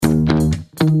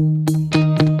You're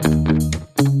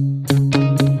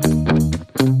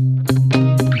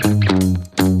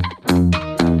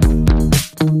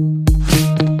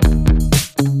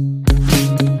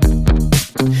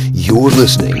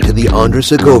listening to The Andres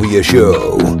Segovia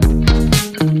Show.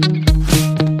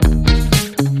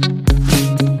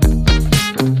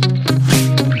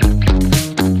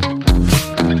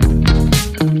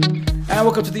 And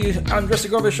welcome to The Andres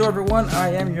Segovia Show, everyone.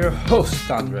 I am your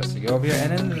host, Andres Segovia,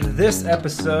 and in this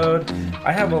episode,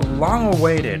 I have a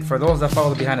long-awaited, for those that follow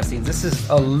the behind the scenes, this is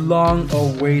a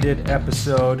long-awaited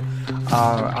episode.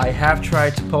 I have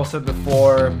tried to post it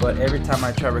before, but every time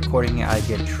I try recording it, I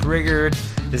get triggered.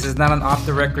 This is not an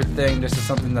off-the-record thing. This is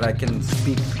something that I can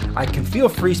speak. I can feel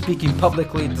free speaking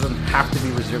publicly. It doesn't have to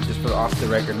be reserved just for the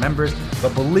off-the-record members.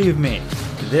 But believe me,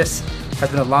 this has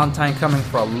been a long time coming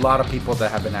for a lot of people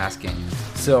that have been asking.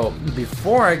 So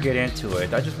before I get into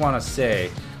it, I just want to say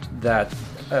that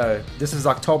this is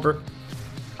October.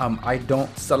 I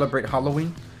don't celebrate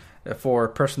Halloween for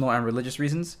personal and religious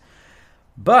reasons.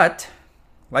 But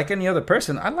like any other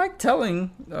person, I like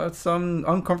telling some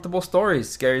uncomfortable stories,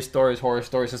 scary stories, horror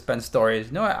stories, suspense stories.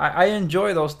 You know, I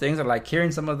enjoy those things. I like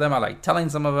hearing some of them. I like telling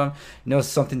some of them. You know,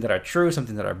 something that are true,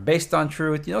 something that are based on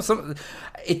truth. You know,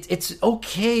 it's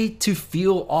okay to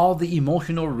feel all the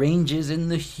emotional ranges in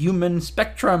the human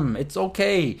spectrum. It's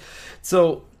okay.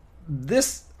 So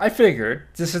I figured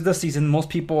this is the season most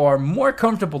people are more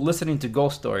comfortable listening to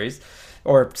ghost stories.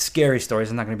 Or scary stories.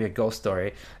 It's not going to be a ghost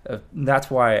story.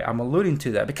 That's why I'm alluding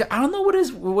to that. Because I don't know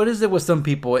what is it with some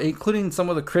people, including some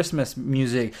of the Christmas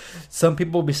music. Some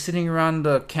people will be sitting around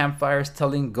the campfires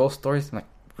telling ghost stories. I'm like,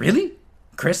 really?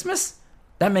 Christmas?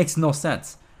 That makes no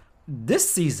sense. This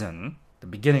season, the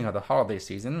beginning of the holiday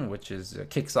season, which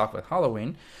kicks off with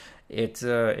Halloween, it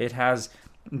has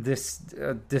this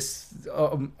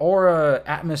aura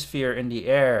atmosphere in the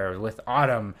air with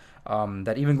autumn.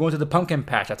 That even going to the pumpkin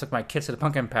patch. I took my kids to the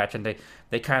pumpkin patch, and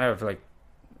they kind of like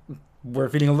were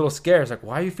feeling a little scared. It's like,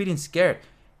 why are you feeling scared?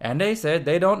 And they said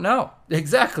they don't know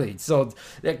exactly. So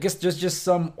I guess just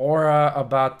some aura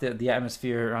about the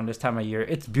atmosphere around this time of year.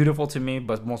 It's beautiful to me,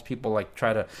 but most people like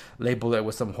try to label it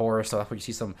with some horror stuff. Where you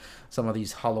see some of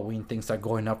these Halloween things that are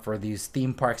going up for these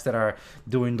theme parks that are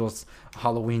doing those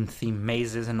Halloween themed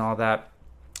mazes and all that.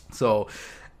 So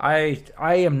I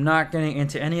am not getting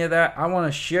into any of that. I want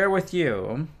to share with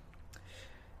you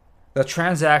the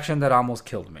transaction that almost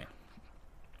killed me.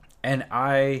 And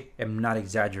I am not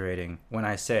exaggerating when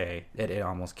I say that it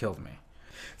almost killed me.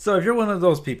 So if you're one of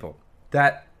those people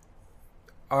that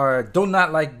do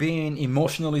not like being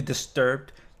emotionally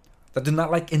disturbed, that do not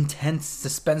like intense,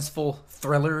 suspenseful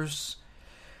thrillers,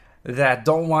 that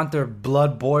don't want their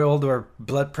blood boiled or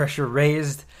blood pressure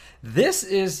raised, this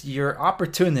is your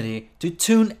opportunity to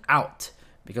tune out.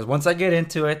 Because once I get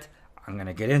into it, I'm going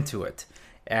to get into it.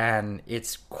 And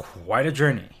it's quite a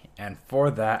journey. And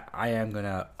for that, I am going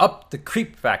to up the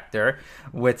creep factor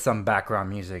with some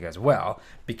background music as well.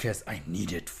 Because I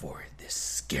need it for this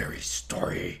scary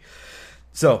story.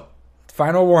 So,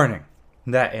 final warning.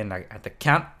 That at the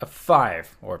count of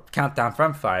 5, or countdown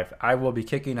from 5, I will be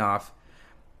kicking off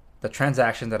the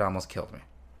transaction that almost killed me.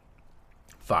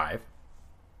 5,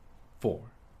 4,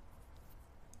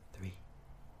 3,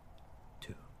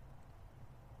 2,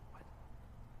 1.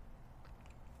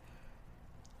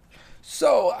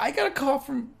 So I got a call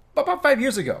from about 5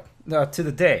 years ago, to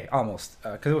the day almost,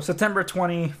 because it was September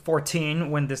 2014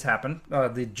 when this happened.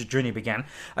 The journey began.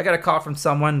 I got a call from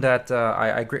someone that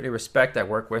I greatly respect. I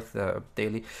work with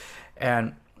daily,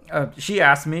 and she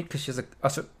asked me because she's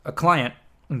a client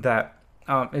that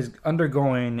is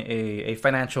undergoing a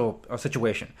financial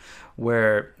situation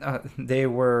where they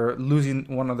were losing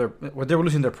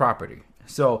their property.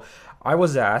 So I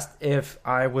was asked if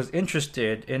I was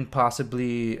interested in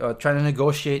possibly trying to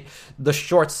negotiate the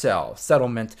short sale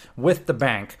settlement with the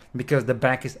bank, because the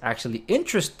bank is actually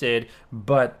interested,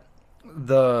 but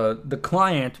the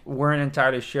client weren't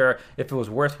entirely sure if it was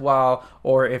worthwhile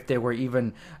or if they were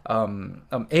even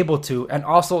able to, and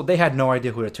also they had no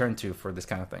idea who to turn to for this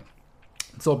kind of thing.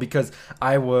 So because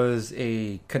I was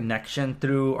a connection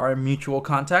through our mutual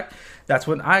contact, that's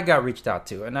when I got reached out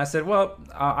to. And I said, well,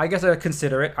 I guess I'd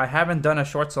consider it. I haven't done a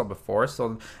short sale before,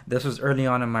 so this was early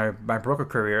on in my broker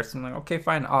career. So I'm like, okay,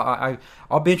 fine.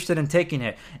 I'll be interested in taking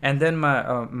it. And then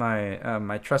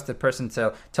my trusted person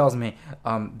tells me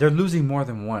they're losing more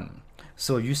than one.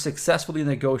 So you successfully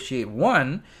negotiate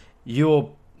one,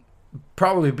 you'll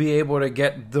probably be able to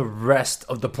get the rest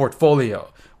of the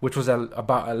portfolio, which was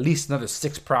about at least another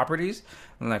 6 properties.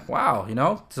 I'm like,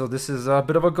 wow, so this is a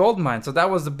bit of a gold mine. So that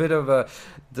was a bit of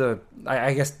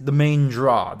I guess the main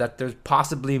draw, that there's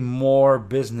possibly more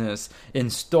business in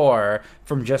store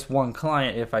from just one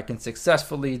client if I can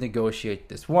successfully negotiate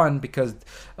this one, because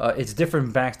it's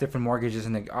different banks, different mortgages,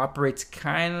 and it operates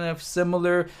kind of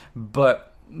similar, but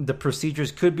the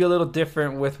procedures could be a little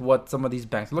different with what some of these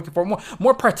banks are looking for.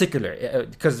 More particular,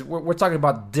 because we're talking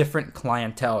about different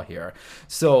clientele here.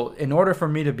 So in order for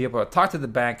me to be able to talk to the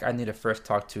bank, I need to first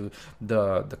talk to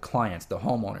the clients, the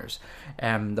homeowners.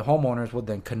 And the homeowners will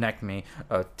then connect me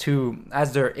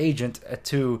as their agent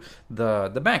to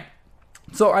the bank.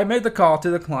 So I made the call to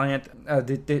the client.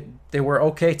 They were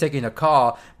okay taking the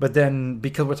call, but then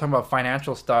because we're talking about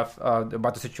financial stuff,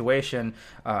 about the situation,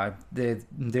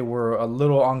 they were a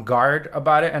little on guard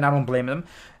about it, and I don't blame them.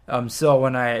 So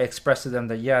when I expressed to them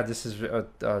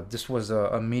that this was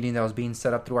a meeting that was being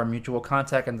set up through our mutual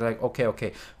contact, and they're like,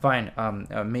 okay, fine,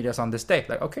 meet us on this day.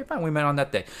 Like, okay, fine, we met on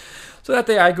that day. So that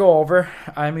day I go over,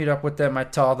 I meet up with them, I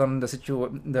tell them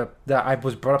that I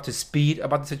was brought up to speed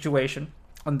about the situation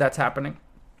and that's happening,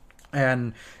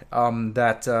 and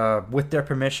that with their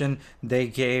permission they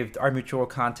gave our mutual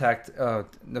contact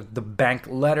the bank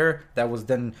letter that was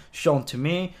then shown to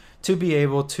me to be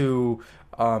able to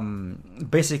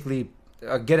basically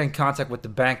get in contact with the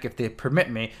bank if they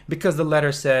permit me, because the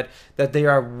letter said that they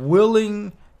are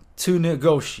willing to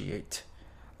negotiate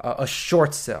a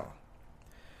short sale.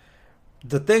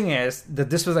 The thing is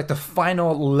that this was like the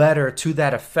final letter to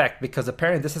that effect, because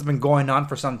apparently this has been going on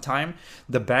for some time.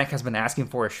 The bank has been asking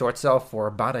for a short sale for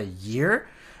about a year,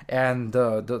 and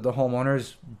the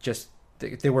homeowners just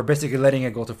they were basically letting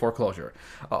it go to foreclosure,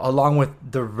 along with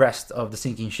the rest of the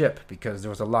sinking ship, because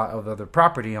there was a lot of other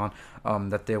property on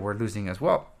that they were losing as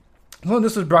well. Well,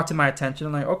 this was brought to my attention.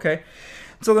 I'm like, okay.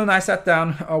 So then I sat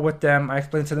down with them. I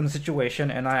explained to them the situation,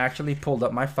 and I actually pulled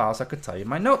up my file so I could tell you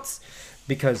my notes,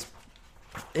 because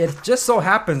it just so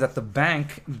happens that the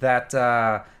bank that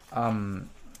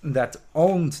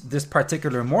owned this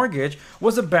particular mortgage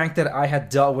was a bank that I had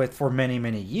dealt with for many,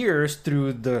 many years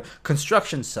through the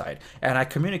construction side. And I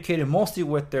communicated mostly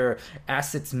with their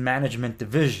assets management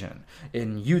division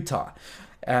in Utah.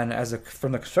 And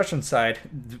from the construction side,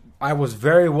 I was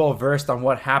very well versed on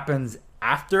what happens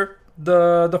after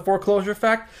the foreclosure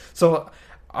fact. So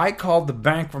I called the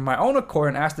bank from my own accord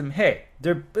and asked them, hey,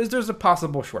 there's a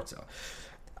possible short sale.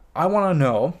 I want to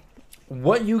know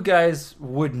what you guys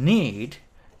would need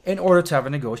in order to have a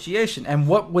negotiation, and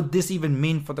what would this even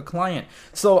mean for the client.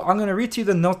 So I'm going to read to you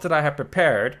the notes that I have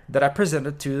prepared that I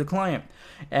presented to the client.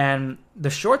 And the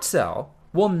short sale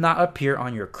will not appear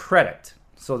on your credit.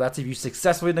 So that's if you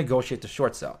successfully negotiate the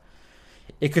short sale.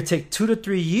 It could take 2 to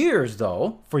 3 years,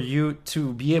 though, for you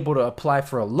to be able to apply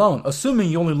for a loan, assuming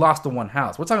you only lost the one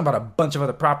house. We're talking about a bunch of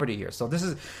other property here. So this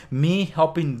is me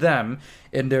helping them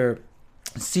in their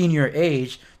senior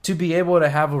age to be able to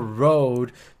have a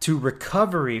road to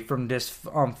recovery from this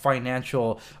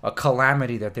financial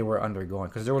calamity that they were undergoing,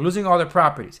 because they were losing all their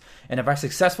properties. And if I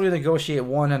successfully negotiate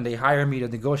one and they hire me to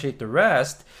negotiate the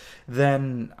rest,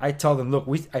 then I tell them, look,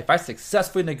 if I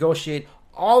successfully negotiate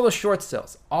all the short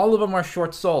sales, all of them are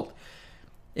short sold,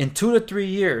 in 2 to 3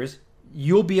 years,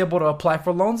 you'll be able to apply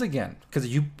for loans again, because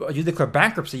you declare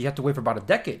bankruptcy, you have to wait for about a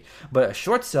decade. But a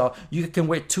short sale, you can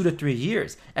wait 2 to 3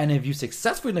 years. And if you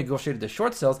successfully negotiated the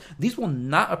short sales, these will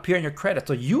not appear in your credit.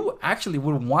 So you actually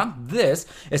would want this,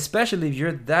 especially if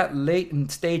you're that late in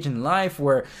stage in life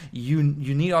where you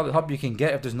need all the help you can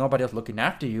get if there's nobody else looking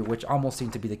after you, which almost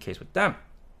seemed to be the case with them.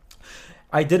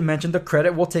 I did mention the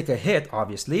credit will take a hit,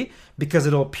 obviously, because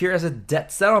it'll appear as a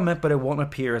debt settlement, but it won't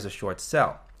appear as a short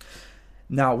sale.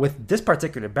 Now, with this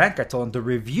particular bank, I told them the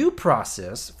review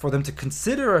process for them to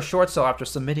consider a short sale after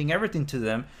submitting everything to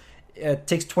them, it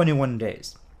takes 21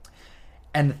 days.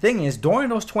 And the thing is, during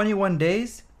those 21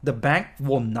 days, the bank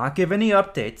will not give any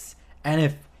updates. And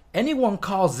if anyone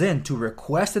calls in to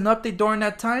request an update during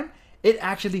that time, it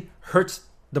actually hurts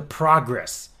the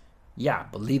progress. Yeah,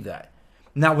 believe that.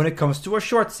 Now, when it comes to a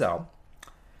short sale,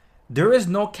 there is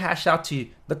no cash out to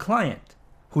the client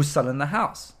who's selling the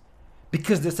house,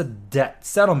 because it's a debt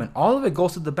settlement. All of it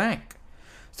goes to the bank.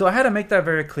 So I had to make that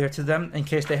very clear to them in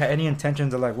case they had any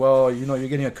intentions of like, well, you're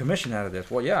getting a commission out of this.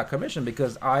 Well, yeah, a commission,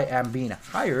 because I am being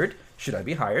hired, should I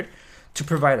be hired, to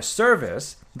provide a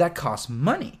service that costs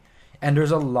money. And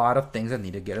there's a lot of things that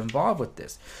need to get involved with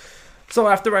this. So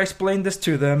after I explained this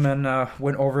to them and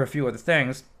went over a few other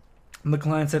things, the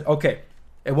client said, okay,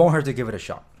 it won't hurt to give it a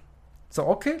shot. So,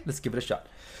 okay, let's give it a shot.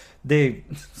 They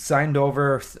signed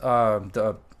over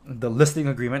the the listing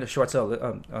agreement, a short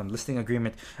sale listing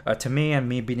agreement to me, and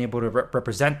me being able to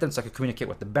represent them so I could communicate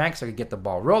with the bank so I could get the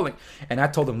ball rolling. And I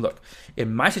told them, look,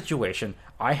 in my situation,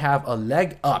 I have a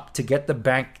leg up to get the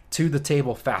bank to the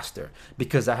table faster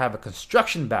because I have a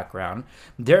construction background.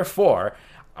 Therefore,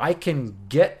 I can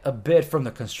get a bid from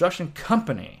the construction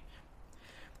company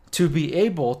to be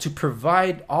able to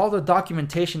provide all the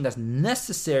documentation that's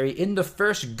necessary in the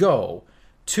first go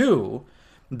to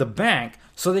the bank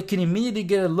so they can immediately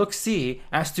get a look-see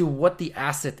as to what the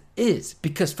asset is.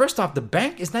 Because first off, the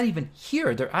bank is not even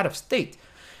here. They're out of state.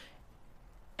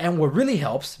 And what really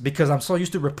helps, because I'm so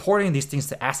used to reporting these things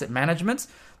to asset management,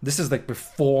 this is like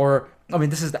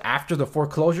this is after the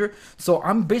foreclosure. So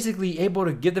I'm basically able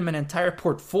to give them an entire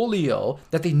portfolio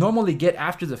that they normally get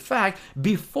after the fact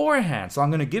beforehand. So I'm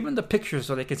going to give them the pictures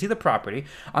so they can see the property.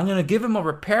 I'm going to give them a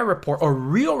repair report, a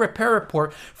real repair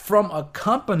report from a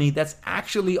company that's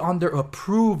actually on their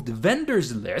approved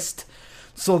vendors list.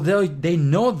 So they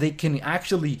know they can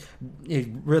actually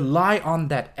rely on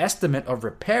that estimate of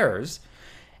repairs.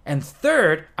 And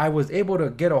third, I was able to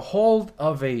get a hold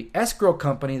of a escrow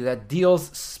company that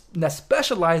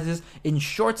specializes in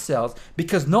short sales,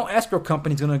 because no escrow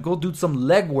company is going to go do some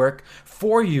legwork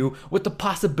for you with the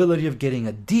possibility of getting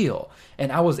a deal.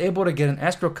 And I was able to get an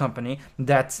escrow company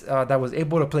that was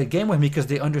able to play a game with me because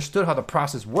they understood how the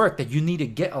process worked, that you need to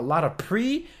get a lot of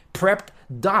pre-prepped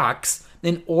docs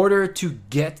in order to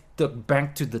get the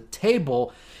bank to the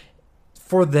table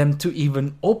for them to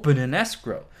even open an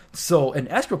escrow. So an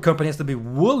escrow company has to be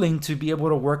willing to be able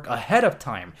to work ahead of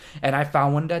time. And I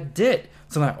found one that did.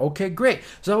 So I'm like, okay, great.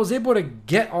 So I was able to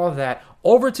get all that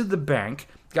over to the bank.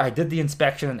 I did the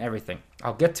inspection and everything.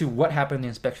 I'll get to what happened in the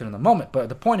inspection in a moment. But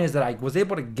the point is that I was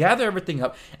able to gather everything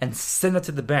up and send it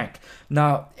to the bank.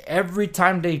 Now, every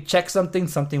time they check something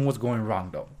was going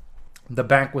wrong though. The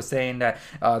bank was saying that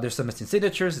there's some missing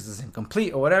signatures, this is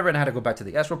incomplete or whatever, and I had to go back to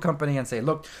the escrow company and say,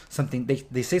 look,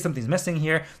 they say something's missing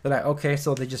here. They're like, okay,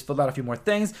 so they just filled out a few more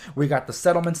things. We got the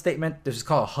settlement statement, this is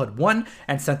called HUD-1,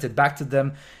 and sent it back to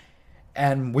them.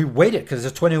 And we waited because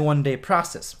it's a 21-day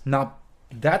process. Now,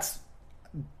 that's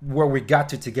where we got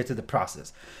to get to the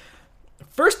process.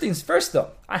 First things first,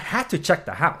 though, I had to check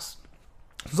the house.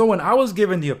 So when I was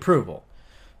given the approval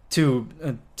to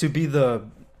be the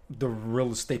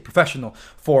real estate professional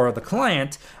for the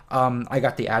client, I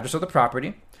got the address of the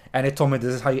property, and it told me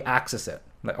this is how you access it.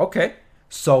 I'm like, okay,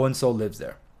 so-and-so lives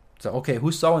there. So, okay,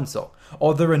 who's so-and-so?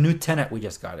 Oh, they're a new tenant we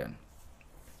just got in.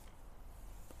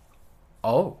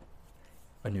 Oh,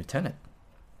 a new tenant.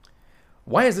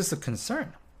 Why is this a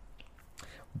concern?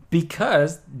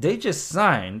 Because they just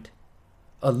signed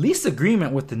a lease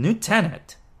agreement with the new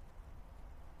tenant,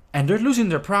 and they're losing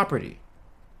their property.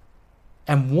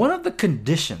 And one of the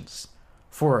conditions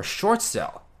for a short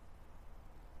sale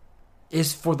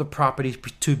is for the property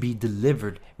to be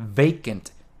delivered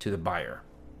vacant to the buyer.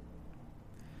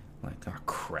 Like, oh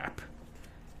crap.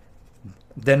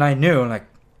 Then I knew, like,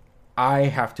 I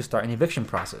have to start an eviction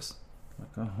process.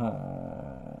 Like,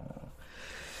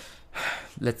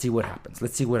 let's see what happens.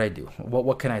 Let's see what I do.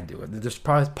 What can I do? There's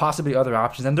possibly other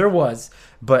options, and there was,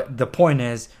 but the point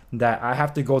is that I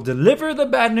have to go deliver the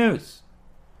bad news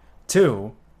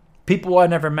to people I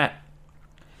never met.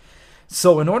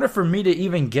 So in order for me to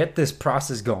even get this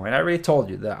process going, I already told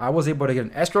you that I was able to get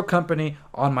an escrow company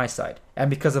on my side. And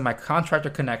because of my contractor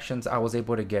connections, I was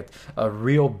able to get a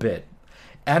real bid.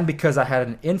 And because I had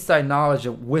an inside knowledge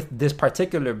with this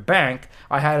particular bank,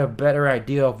 I had a better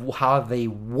idea of how they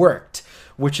worked,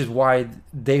 which is why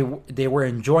they were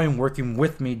enjoying working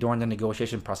with me during the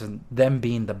negotiation process, them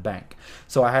being the bank.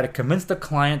 So I had to convince the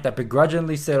client that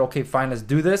begrudgingly said, okay, fine, let's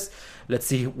do this.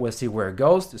 We'll see where it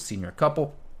goes, the senior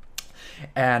couple.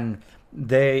 And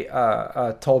they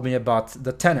told me about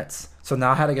the tenants. So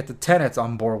now I had to get the tenants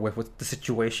on board with the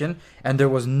situation. And there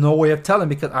was no way of telling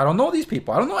because I don't know these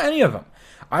people. I don't know any of them.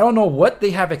 I don't know what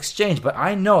they have exchanged, but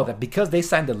I know that because they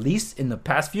signed the lease in the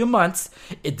past few months,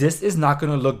 this is not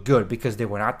going to look good because they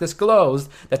were not disclosed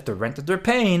that the rent that they're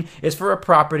paying is for a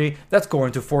property that's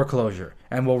going to foreclosure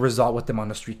and will result with them on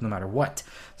the street no matter what.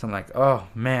 So I'm like, oh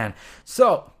man.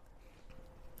 So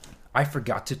I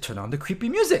forgot to turn on the creepy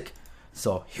music.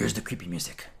 So here's the creepy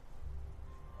music.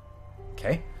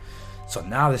 Okay. So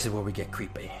now this is where we get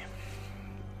creepy.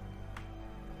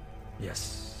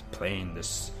 Yes, playing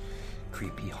this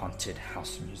creepy haunted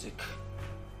house music.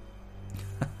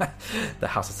 The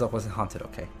house itself wasn't haunted,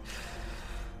 okay.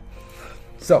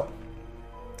 So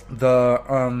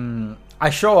I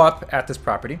show up at this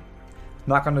property.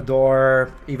 knock on the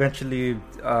door. Eventually,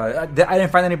 I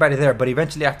didn't find anybody there, but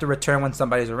eventually I have to return when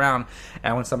somebody's around.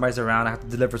 And when somebody's around, I have to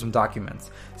deliver some documents.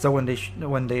 So when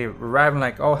they arrive, I'm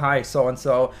like, oh, hi,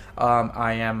 so-and-so.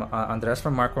 I am Andres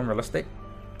from Marco Real Estate.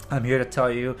 I'm here to tell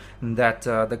you that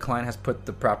the client has put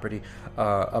the property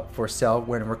up for sale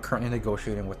when we're currently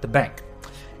negotiating with the bank.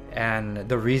 And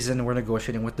the reason we're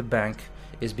negotiating with the bank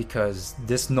is because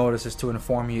this notice is to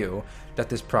inform you that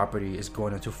this property is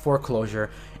going into foreclosure,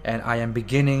 and I am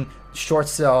beginning short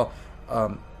sale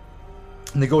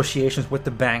negotiations with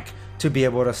the bank to be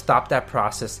able to stop that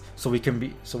process so we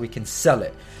can sell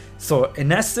it. So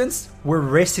in essence, we're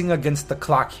racing against the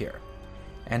clock here.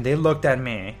 And they looked at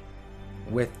me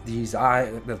with these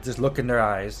eyes, just look in their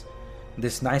eyes.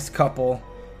 This nice couple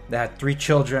that had 3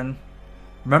 children.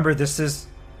 Remember, this is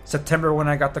September when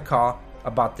I got the call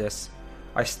about this.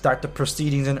 I start the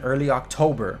proceedings in early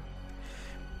October.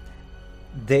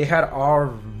 They had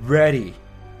already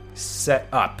set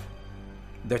up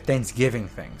their Thanksgiving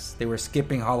things. They were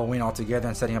skipping Halloween altogether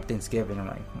and setting up Thanksgiving. I'm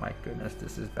like, my goodness,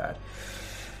 this is bad.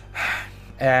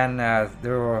 And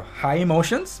there were high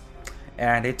emotions,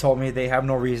 and they told me they have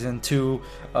no reason to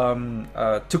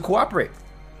cooperate.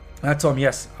 And I told them,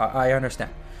 yes, I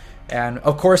understand. And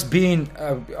of course, being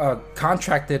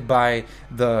contracted by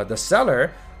the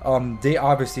seller, they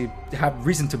obviously have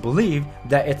reason to believe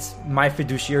that it's my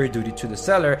fiduciary duty to the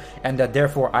seller, and that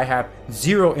therefore I have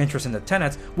zero interest in the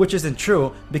tenants, which isn't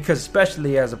true, because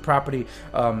especially as a property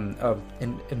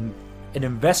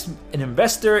an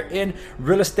investor in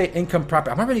real estate income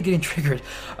property. I'm already getting triggered.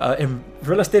 In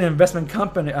real estate investment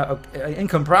company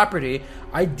income property,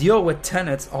 I deal with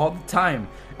tenants all the time,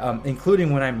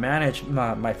 including when I manage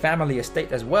my family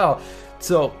estate as well.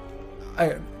 So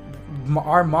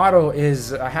our motto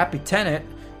is a happy tenant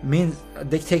means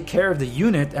they take care of the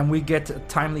unit and we get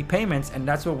timely payments, and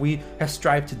that's what we have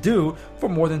strived to do for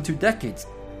more than 2 decades.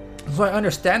 So I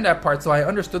understand that part. So I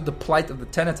understood the plight of the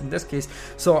tenants in this case.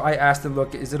 So I asked them,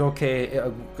 look, is it okay?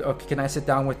 Can I sit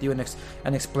down with you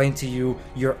and explain to you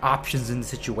your options in the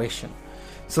situation?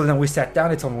 So then we sat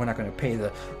down. They told me we're not going to pay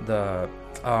the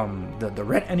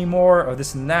rent anymore, or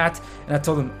this and that. And I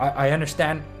told them I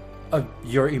understand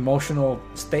your emotional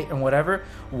state and whatever.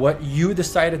 What you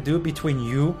decide to do between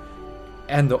you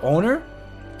and the owner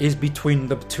is between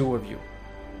the two of you.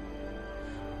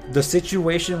 The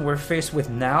situation we're faced with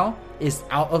now is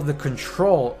out of the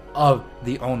control of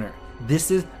the owner.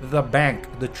 This is the bank,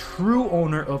 the true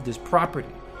owner of this property,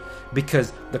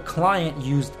 because the client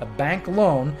used a bank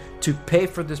loan to pay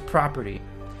for this property.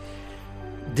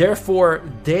 Therefore,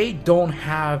 they don't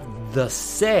have the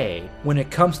say when it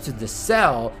comes to the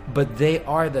sale, but they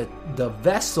are the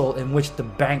vessel in which the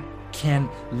bank can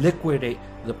liquidate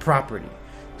the property.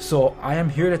 So I am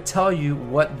here to tell you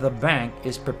what the bank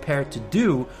is prepared to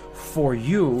do for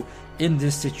you in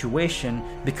this situation,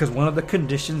 because one of the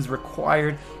conditions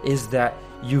required is that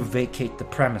you vacate the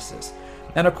premises.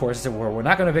 And of course, we're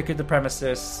not going to vacate the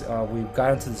premises. We've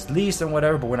got into this lease and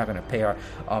whatever, but we're not going to pay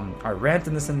our rent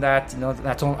and this and that. You know,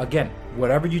 that's all. Again,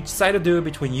 whatever you decide to do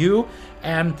between you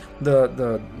and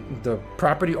the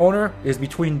property owner is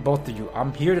between both of you.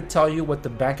 I'm here to tell you what the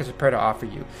bank is prepared to offer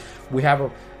you. We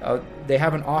have they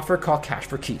have an offer called Cash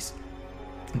for Keys,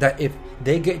 that if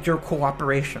they get your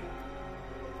cooperation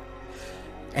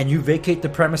and you vacate the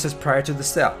premises prior to the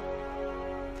sale,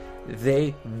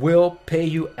 they will pay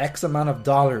you X amount of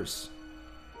dollars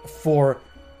for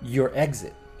your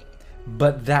exit.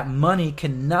 But that money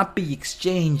cannot be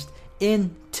exchanged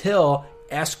until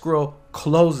escrow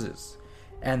closes.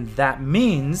 And that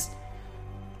means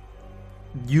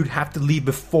you'd have to leave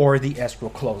before the escrow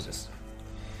closes.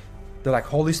 They're like,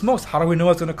 holy smokes, how do we know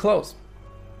it's going to close?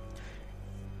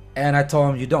 And I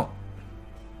told them, you don't.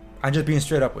 I'm just being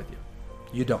straight up with you.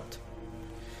 You don't.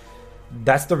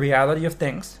 That's the reality of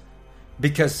things,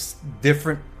 because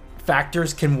different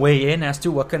factors can weigh in as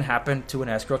to what can happen to an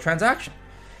escrow transaction.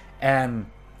 And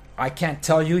I can't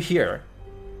tell you here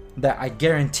that I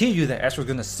guarantee you that escrow is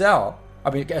going to sell.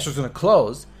 I mean, escrow is going to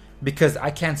close, because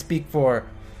I can't speak for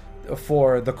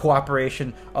the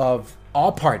cooperation of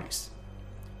all parties.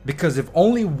 Because if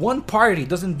only one party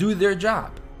doesn't do their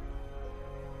job,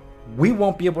 we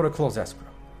won't be able to close escrow.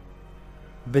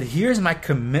 But here's my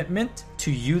commitment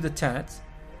to you, the tenants,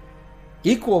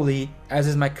 equally as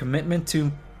is my commitment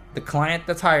to the client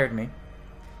that's hired me,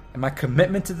 and my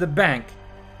commitment to the bank.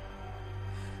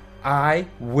 I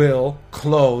will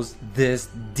close this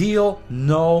deal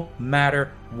no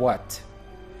matter what.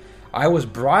 I was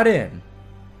brought in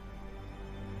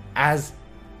as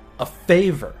a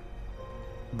favor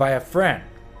by a friend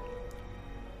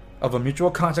of a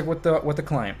mutual contact with the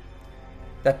client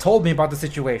that told me about the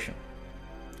situation.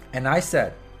 And I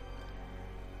said,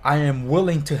 I am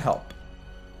willing to help.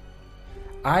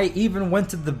 I even went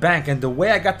to the bank, and the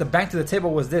way I got the bank to the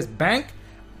table was this: bank,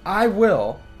 I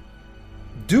will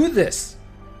do this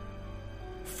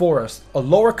for us, a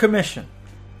lower commission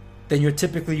than you're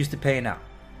typically used to paying out.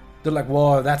 They're like,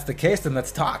 well, if that's the case, then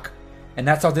let's talk. And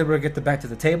that's how I was able to get the bank to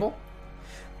the table.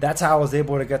 That's how I was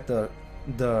able to get the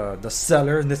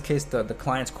seller, in this case the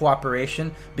client's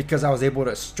cooperation, because I was able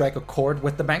to strike a chord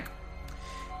with the bank.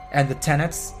 And the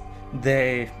tenants,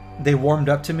 they warmed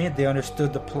up to me. They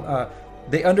understood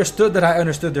they understood that I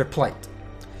understood their plight,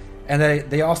 and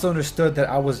they also understood that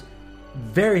I was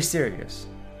very serious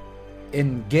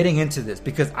in getting into this,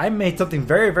 because I made something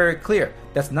very, very clear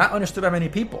that's not understood by many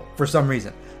people for some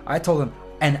reason. I told them,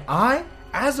 and I,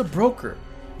 as a broker,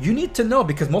 you need to know,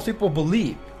 because most people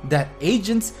believe that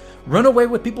agents run away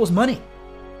with people's money.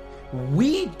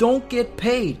 We don't get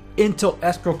paid until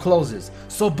escrow closes.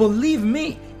 So believe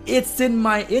me, it's in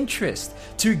my interest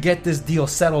to get this deal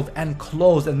settled and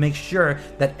closed and make sure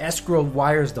that escrow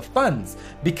wires the funds,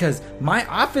 because my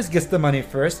office gets the money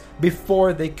first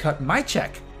before they cut my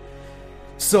check.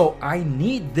 So I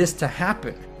need this to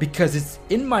happen because it's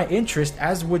in my interest,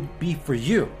 as would be for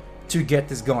you, to get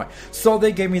this going. So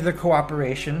they gave me their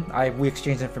cooperation. We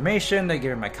exchanged information. They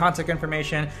gave me my contact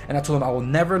information, and I told them I will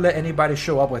never let anybody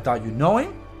show up without you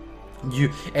knowing.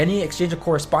 Any exchange of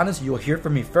correspondence, you'll hear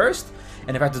from me first,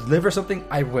 and if I deliver something,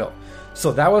 I will.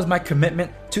 So that was my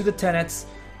commitment to the tenants,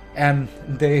 and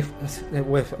they,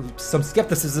 with some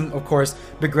skepticism, of course,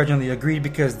 begrudgingly agreed,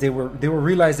 because they were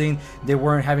realizing they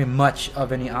weren't having much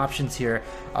of any options here.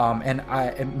 And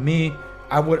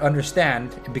I would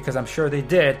understand, because I'm sure they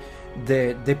did.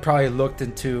 They probably looked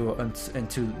into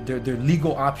their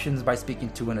legal options by speaking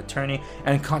to an attorney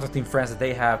and contacting friends that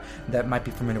they have that might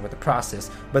be familiar with the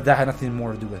process. But that had nothing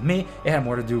more to do with me. It had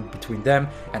more to do between them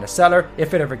and the seller,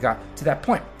 if it ever got to that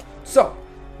point. So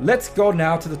let's go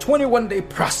now to the 21-day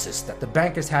process that the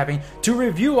bank is having to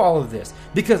review all of this,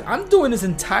 because I'm doing this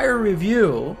entire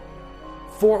review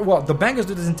the bankers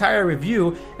do this entire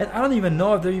review, and I don't even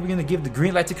know if they're even going to give the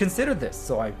green light to consider this.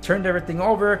 So I turned everything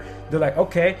over. They're like,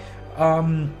 okay.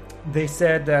 They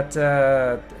said that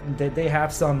they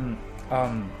have some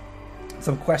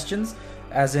questions,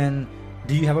 as in,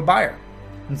 do you have a buyer?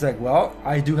 And it's like, well,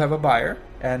 I do have a buyer,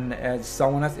 and as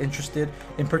someone that's interested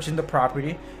in purchasing the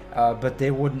property, but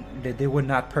they would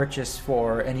not purchase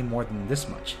for any more than this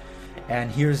much.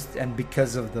 And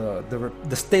because of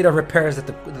the state of repairs that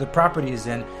the property is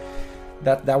in,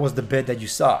 that was the bid that you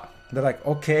saw. They're like,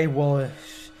 okay, well,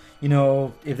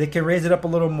 if they can raise it up a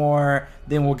little more,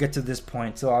 then we'll get to this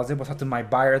point. So I was able to talk to my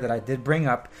buyer that I did bring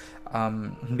up,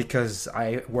 because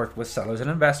I worked with sellers and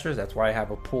investors. That's why I have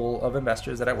a pool of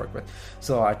investors that I work with.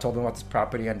 So I told them about this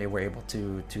property, and they were able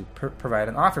to provide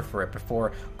an offer for it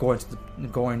before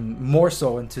going more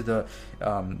so into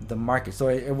the market. So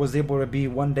it was able to be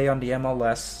one day on the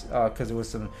MLS, because there was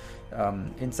some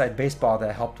inside baseball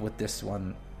that helped with this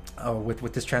one.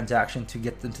 With this transaction to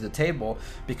get them to the table,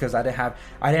 because I didn't have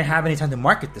any time to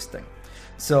market this thing.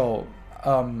 So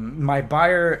my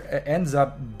buyer ends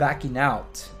up backing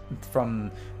out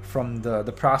from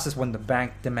the process when the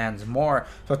bank demands more.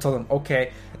 So I told them,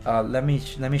 okay, let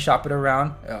me shop it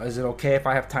around. Is it okay if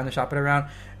I have time to shop it around?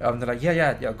 They're like,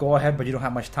 yeah, go ahead, but you don't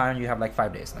have much time. You have like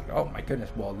 5 days. I'm like, oh my goodness.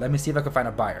 Well, let me see if I can find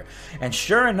a buyer. And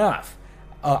sure enough,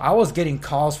 I was getting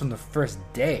calls from the first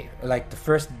day. Like the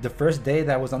first day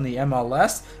that was on the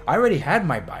MLS, I already had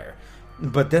my buyer.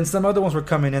 But then some other ones were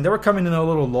coming in. They were coming in a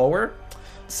little lower.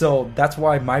 So that's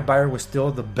why my buyer was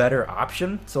still the better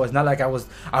option. So it's not like I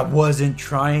wasn't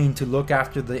trying to look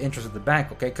after the interest of the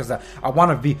bank, okay? Because I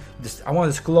want to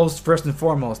disclose first and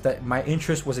foremost that my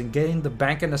interest was in getting the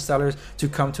bank and the sellers to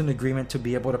come to an agreement to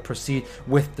be able to proceed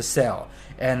with the sale.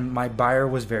 And my buyer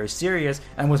was very serious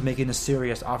and was making a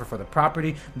serious offer for the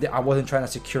property. I wasn't trying to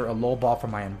secure a low ball for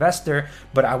my investor,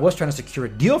 but I was trying to secure a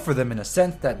deal for them in a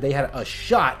sense that they had a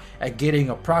shot at getting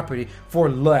a property for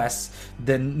less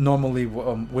than normally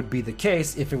would be the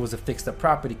case if it was a fixed up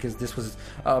property, because this was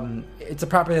it's a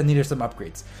property that needed some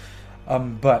upgrades.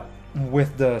 But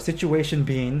with the situation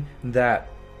being that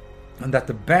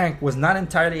the bank was not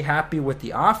entirely happy with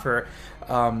the offer,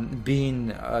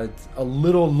 being a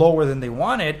little lower than they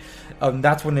wanted,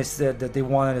 that's when they said that they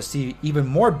wanted to see even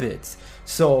more bids.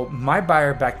 So my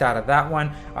buyer backed out of that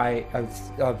one.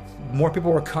 More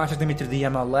people were contacting me through the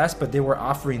MLS, but they were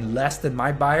offering less than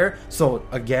my buyer. So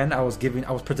again, I was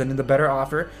presenting the better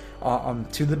offer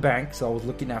to the bank. So I was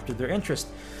looking after their interest.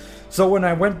 So when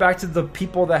I went back to the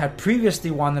people that had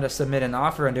previously wanted to submit an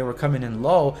offer and they were coming in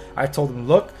low, I told them,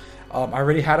 look, I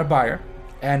already had a buyer.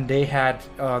 and they had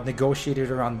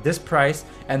negotiated around this price,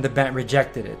 and the bank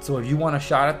rejected it. So if you want a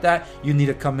shot at that, you need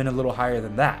to come in a little higher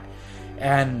than that.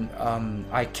 And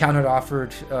I countered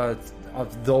offered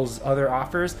of those other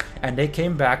offers, and they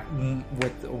came back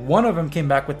with, one of them came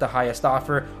back with the highest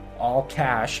offer, all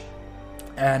cash.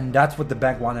 And that's what the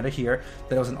bank wanted to hear,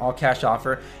 that it was an all cash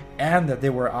offer, and that they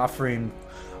were offering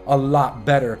a lot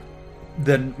better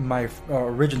than my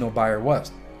original buyer was,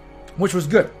 which was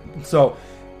good. So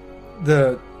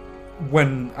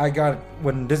when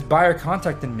this buyer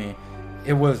contacted me,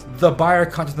 it was the buyer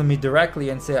contacted me directly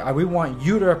and said, we want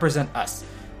you to represent us.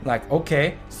 Like,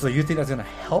 okay, so you think that's going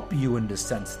to help you in this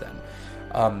sense then?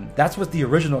 That's what the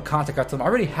original contact. I told them, I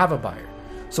already have a buyer.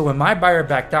 So when my buyer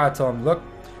backed out, I told him, look,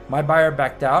 my buyer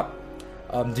backed out.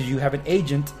 Do you have an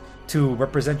agent to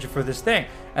represent you for this thing?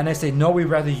 And they say, no, we'd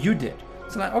rather you did.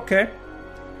 So I'm like, okay,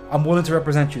 I'm willing to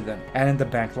represent you then. And then the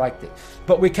bank liked it.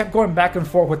 But we kept going back and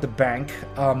forth with the bank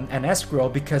and escrow,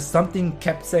 because something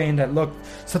kept saying that, look,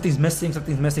 something's missing.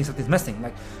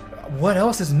 Like, what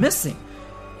else is missing?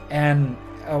 And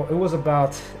it was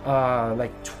about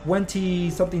like 20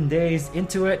 something days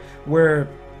into it where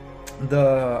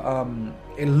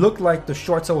it looked like the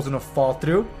short sale was going to fall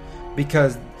through,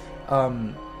 because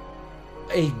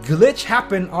a glitch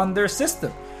happened on their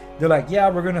system. They're like, yeah,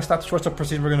 we're going to stop the short sale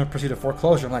proceeding. We're going to proceed to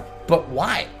foreclosure. I'm like, but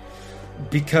why?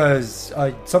 Because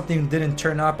something didn't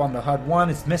turn up on the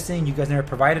HUD-1. It's missing. You guys never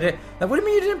provided it. Like, what do you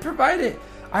mean you didn't provide it?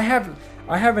 I have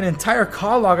an entire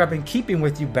call log I've been keeping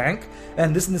with you, bank,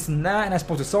 and this and that, and I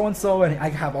spoke to so-and-so, and I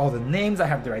have all the names, I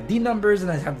have their ID numbers, and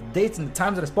I have the dates and the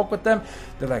times that I spoke with them.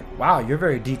 They're like, wow, you're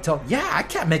very detailed. Yeah, I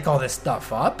can't make all this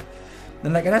stuff up.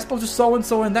 And I spoke to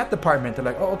so-and-so in that department. They're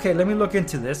like, oh, okay, let me look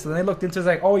into this. And they looked into it,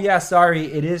 like, oh yeah, sorry,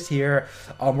 it is here.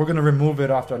 We're going to remove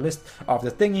it off the list, off the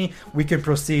thingy. We can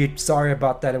proceed. Sorry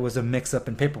about that. It was a mix-up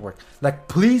in paperwork. Like,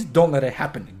 please don't let it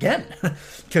happen again.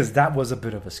 Because that was a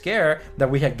bit of a scare, that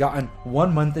we had gotten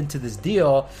 1 month into this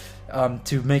deal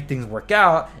to make things work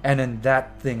out, and then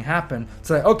that thing happened.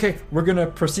 So like, okay, we're going to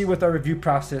proceed with our review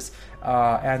process,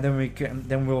 and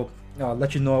then we'll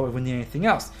let you know if we need anything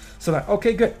else. So like,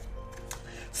 okay, good.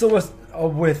 So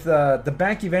with the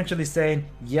bank eventually saying,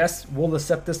 yes, we'll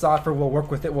accept this offer, we'll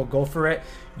work with it, we'll go for it,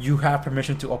 you have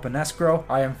permission to open escrow.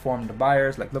 I informed the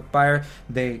buyers, like, look, buyer,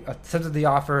 they accepted the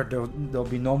offer, there'll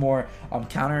be no more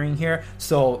countering here,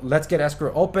 so let's get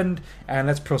escrow opened and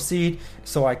let's proceed.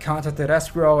 So I contacted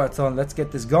escrow and so let's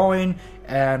get this going.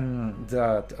 And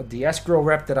the escrow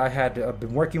rep that I had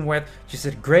been working with, she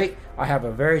said, great, I have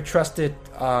a very trusted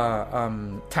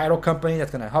title company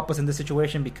that's going to help us in this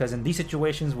situation, because in these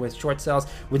situations with short sales,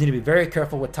 we need to be very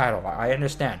careful with title. I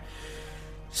understand.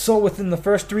 So within the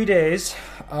first 3 days,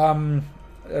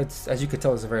 it's, as you could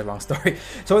tell, it's a very long story.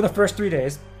 So in the first 3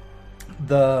 days,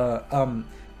 the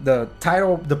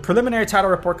preliminary title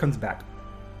report comes back,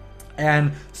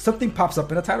 and something pops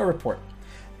up in the title report.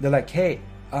 They're like, hey,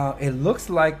 it looks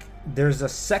like there's a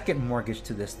second mortgage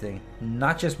to this thing,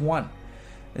 not just one.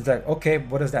 It's like, okay,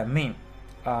 what does that mean?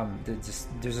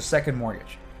 There's a second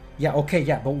mortgage. Yeah, okay,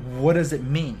 yeah, but what does it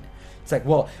mean? It's like,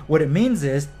 well, what it means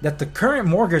is that the current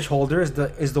mortgage holder is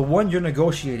the one you're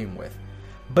negotiating with.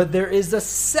 But there is a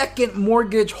second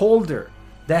mortgage holder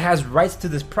that has rights to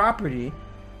this property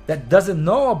that doesn't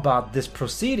know about this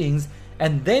proceedings,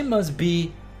 and they must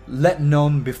be let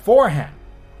known beforehand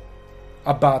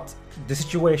about the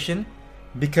situation,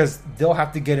 because they'll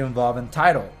have to get involved in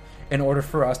title in order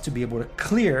for us to be able to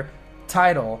clear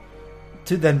title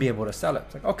to then be able to sell it.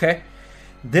 It's like, okay,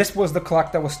 this was the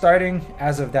clock that was starting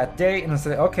as of that day, and I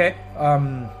said, okay,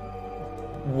 I'll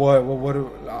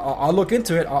look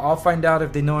into it. I'll find out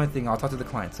if they know anything. I'll talk to the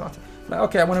client. So like,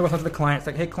 okay, I want to go talk to the client. It's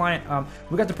like, hey, client,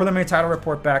 we got the preliminary title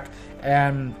report back,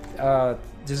 and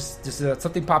just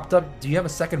something popped up. Do you have a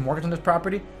second mortgage on this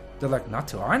property? They're like, not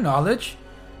to our knowledge.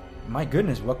 My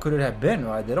goodness, what could it have been?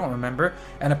 They don't remember.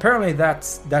 And apparently that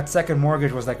second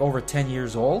mortgage was like over 10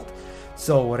 years old.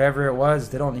 So whatever it was,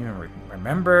 they don't even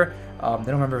remember. They don't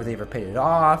remember if they ever paid it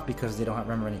off, because they don't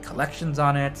remember any collections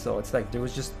on it. So it's like there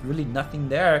was just really nothing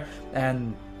there.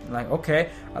 And like, okay,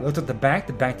 I looked at the bank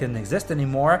didn't exist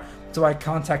anymore. So I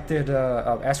contacted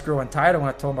escrow and title, and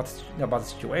I told them about the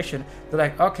situation. They're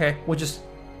like, okay, we'll just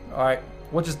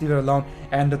leave it alone.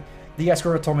 And the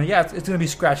escrow told me, yeah, it's going to be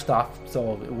scratched off,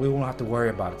 so we won't have to worry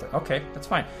about it. Like, okay, that's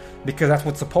fine, because that's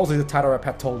what supposedly the title rep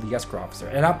had told the escrow officer.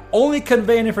 And I'm only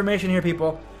conveying information here,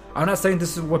 people. I'm not saying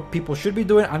this is what people should be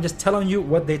doing. I'm just telling you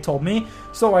what they told me.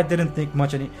 So I didn't think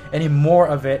much any more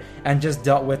of it, and just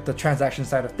dealt with the transaction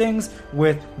side of things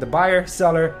with the buyer,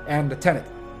 seller, and the tenant.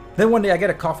 Then one day I get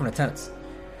a call from the tenants.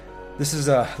 This is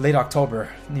late October,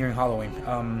 nearing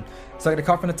Halloween. So I got a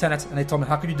call from the tenants, and they told me,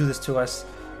 how could you do this to us?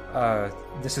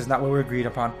 This is not what we agreed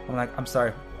upon. I'm like, I'm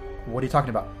sorry. What are you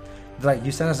talking about? They're like,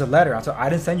 you sent us a letter. I said, I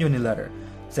didn't send you any letter.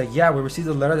 It's like, yeah, we received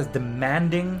a letter that's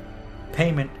demanding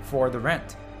payment for the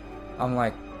rent. I'm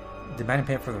like, demanding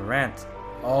payment for the rent?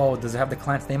 Oh, does it have the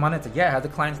client's name on it? It's like, yeah, it has the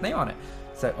client's name on it.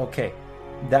 It's like, okay,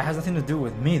 that has nothing to do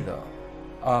with me though.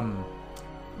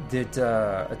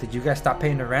 Did you guys stop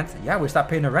paying the rent? Yeah, we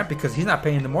stopped paying the rent because he's not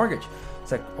paying the mortgage.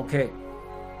 It's like, okay,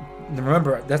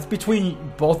 remember, that's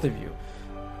between both of you.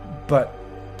 But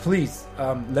please,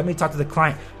 let me talk to the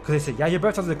client. Because they said, yeah, you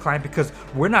better talk to the client because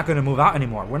we're not going to move out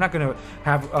anymore. We're not going to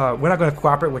we're not going to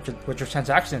cooperate with your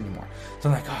transaction anymore. So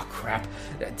I'm like, oh crap.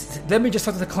 Let me just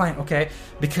talk to the client, okay?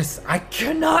 Because I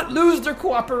cannot lose their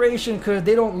cooperation because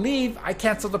they don't leave. I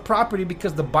can't sell the property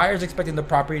because the buyer's expecting the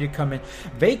property to come in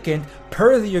vacant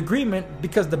per the agreement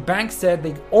because the bank said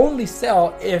they only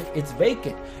sell if it's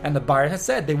vacant. And the buyer has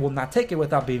said they will not take it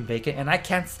without being vacant. And I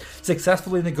can't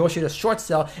successfully negotiate a short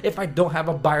sale if I don't have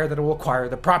a buyer that will acquire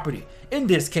the property. In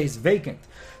this case, vacant.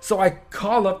 So I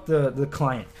call up the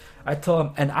client. I tell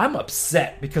him, and I'm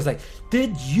upset because like,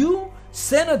 did you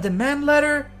send a demand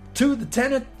letter to the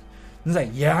tenant? He's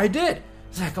like, yeah, I did.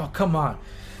 It's like, oh, come on.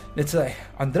 It's like,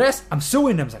 Andres, I'm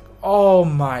suing them. It's like, oh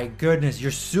my goodness,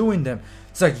 you're suing them.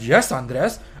 It's like, yes,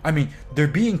 Andres. I mean, they're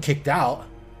being kicked out.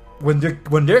 When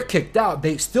they're kicked out,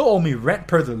 they still owe me rent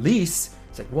per the lease.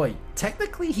 It's like, well,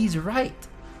 technically he's right.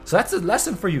 So that's a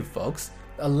lesson for you folks.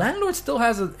 A landlord still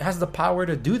has the power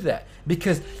to do that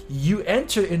because you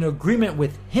enter an agreement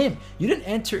with him. You didn't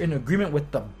enter an agreement with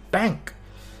the bank.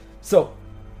 So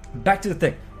back to the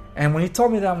thing. And when he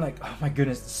told me that, I'm like, oh my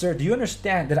goodness, sir, do you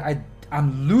understand that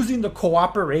I'm losing the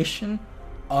cooperation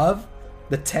of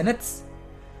the tenants?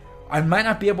 I might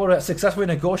not be able to successfully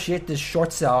negotiate this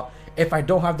short sale if I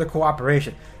don't have the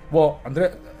cooperation. Well,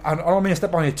 Andre, I don't mean to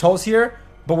step on your toes here,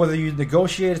 but whether you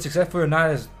negotiate it successfully or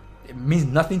not it means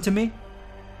nothing to me.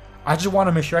 I just want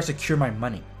to make sure I secure my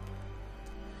money.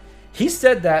 He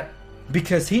said that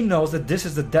because he knows that this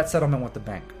is the debt settlement with the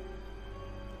bank.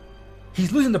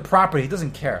 He's losing the property. He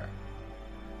doesn't care.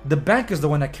 The bank is the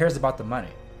one that cares about the money.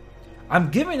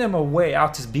 I'm giving them a way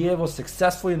out to be able to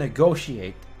successfully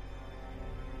negotiate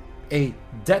a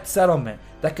debt settlement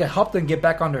that could help them get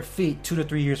back on their feet 2 to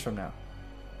 3 years from now.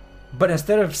 But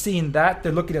instead of seeing that,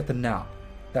 they're looking at the now.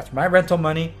 That's my rental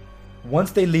money.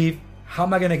 Once they leave, how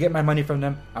am I going to get my money from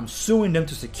them? I'm suing them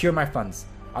to secure my funds.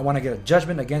 I want to get a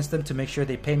judgment against them to make sure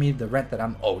they pay me the rent that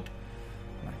I'm owed.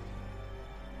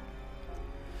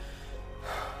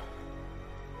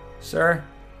 Sir,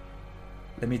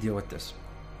 let me deal with this.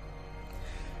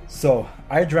 So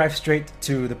I drive straight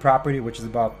to the property, which is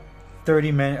about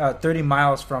 30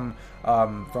 miles from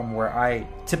where I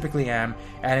typically am,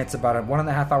 and it's about a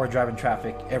 1.5 hour drive in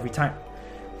traffic every time.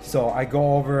 So I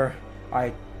go over,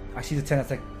 I see the tenant,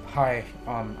 like, hi,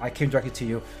 I came directly to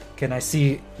you. Can I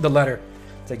see the letter?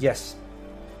 It's like, yes.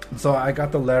 And so I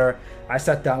got the letter. I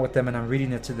sat down with them and I'm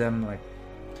reading it to them. Like,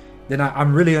 then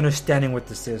I'm really understanding what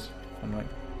this is. I'm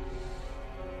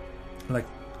like,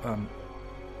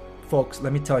 folks,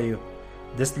 let me tell you,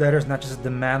 this letter is not just a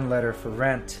demand letter for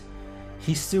rent.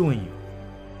 He's suing you.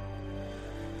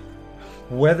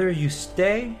 Whether you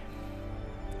stay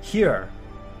here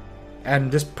and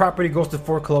this property goes to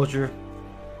foreclosure,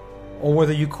 or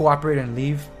whether you cooperate and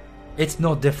leave, it's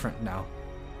no different now.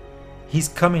 He's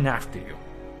coming after you.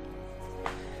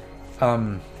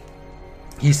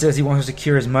 He says he wants to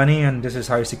secure his money, and this is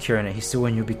how he's securing it. He's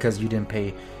suing you because you didn't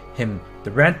pay him the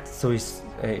rent, so he's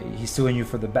suing you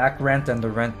for the back rent and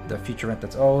the future rent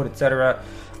that's owed, etc.,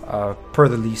 per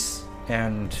the lease.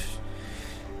 And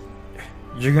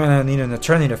you're gonna need an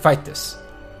attorney to fight this.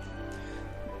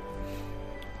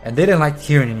 And they didn't like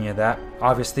hearing any of that,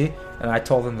 obviously. And I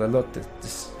told them that, look,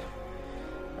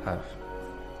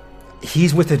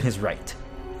 he's within his right.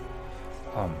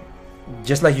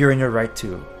 Just like you're in your right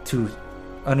to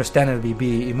understandably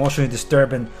be emotionally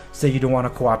disturbed and say you don't want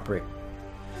to cooperate.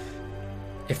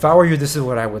 If I were you, this is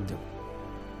what I would do.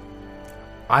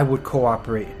 I would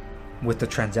cooperate with the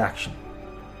transaction.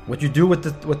 What you do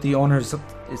with the owners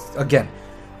is, again,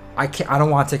 I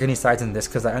don't want to take any sides in this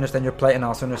because I understand your plight and I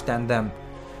also understand them.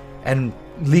 And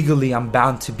legally, I'm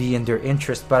bound to be in their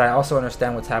interest, but I also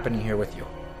understand what's happening here with you.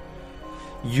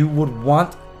 You would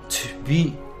want to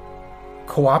be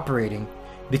cooperating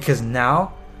because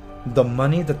now the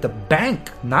money that the bank,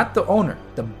 not the owner,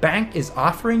 the bank is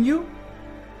offering you,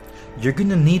 you're going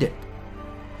to need it.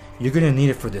 You're going to need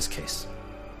it for this case.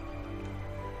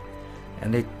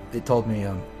 And they told me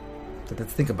that they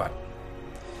think about it,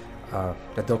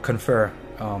 that they'll confer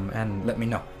and let me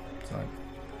know. So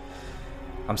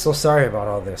I'm so sorry about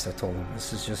all this. I told them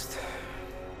this is just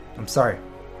I'm sorry.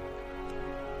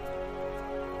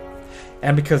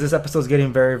 And because this episode is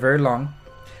getting very, very long,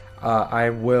 I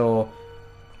will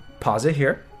pause it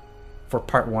here for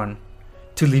part 1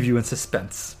 to leave you in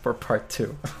suspense for part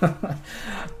 2.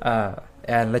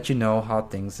 And let you know how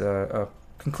things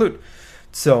conclude.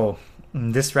 So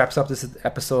this wraps up this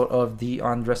episode of the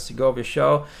Andres Segovia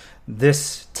Show.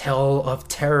 This tale of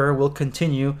terror will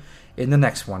continue in the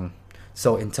next one.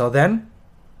 So until then,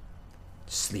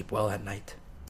 sleep well at night.